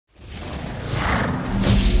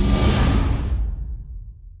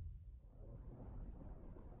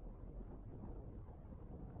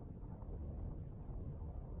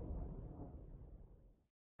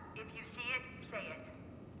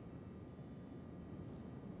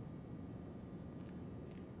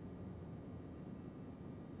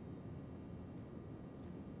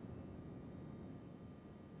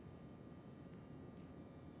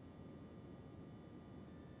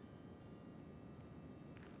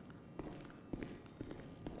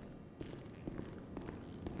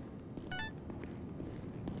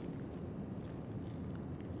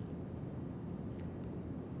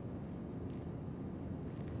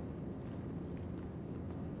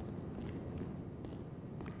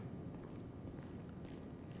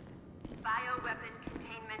Bioweapon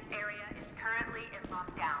containment area is currently in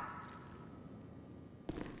lockdown.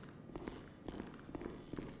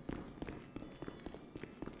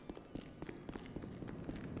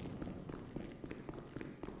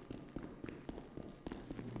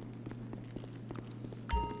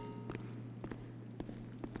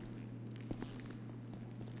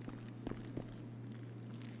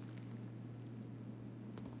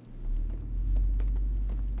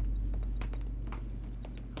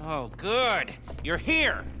 Oh, good. You're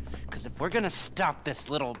here. Because if we're gonna stop this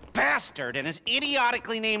little bastard and his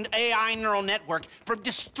idiotically named AI neural network from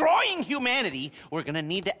destroying humanity, we're gonna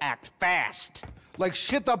need to act fast. Like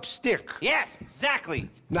shit up stick. Yes, exactly.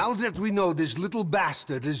 Now that we know this little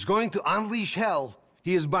bastard is going to unleash hell,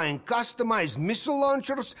 he is buying customized missile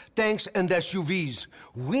launchers, tanks, and SUVs.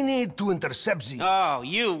 We need to intercept these. Oh,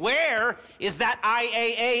 you. Where is that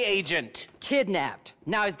IAA agent? Kidnapped.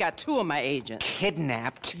 Now he's got 2 of my agents.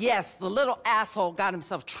 Kidnapped? Yes, the little asshole got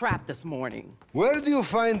himself trapped this morning. Where do you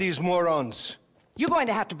find these morons? You're going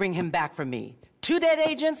to have to bring him back for me. 2 dead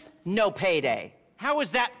agents, no payday. How is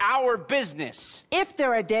that our business? If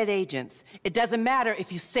there are dead agents, it doesn't matter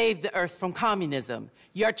if you save the Earth from communism.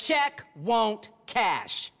 Your check won't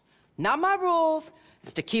cash. Not my rules.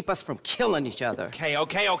 It's to keep us from killing each other.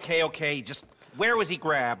 Okay. Just where was he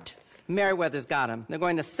grabbed? Merriweather's got him. They're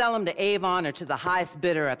going to sell him to Avon or to the highest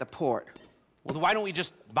bidder at the port. Well, why don't we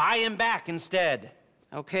just buy him back instead?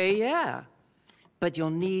 Okay, yeah. But you'll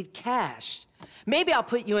need cash. Maybe I'll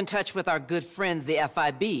put you in touch with our good friends, the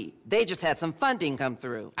FIB. They just had some funding come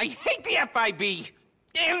through. I hate the FIB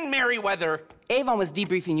and Merriweather. Avon was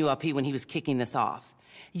debriefing ULP when he was kicking this off.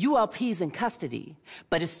 ULP's in custody,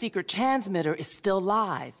 but his secret transmitter is still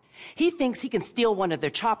live. He thinks he can steal one of their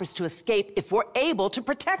choppers to escape if we're able to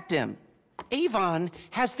protect him. Avon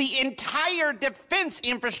has the entire defense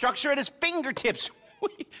infrastructure at his fingertips.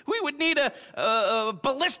 We would need a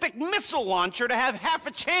ballistic missile launcher to have half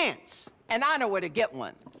a chance. And I know where to get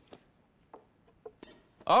one.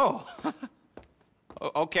 Oh.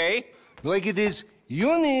 Okay. Like it is,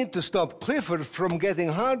 you need to stop Clifford from getting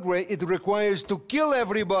hardware it requires to kill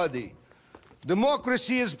everybody.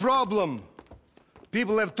 Democracy is problem.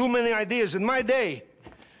 People have too many ideas in my day.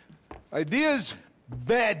 Ideas,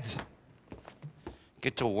 bad.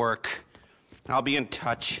 Get to work. I'll be in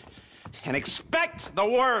touch. And expect the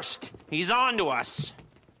worst. He's on to us.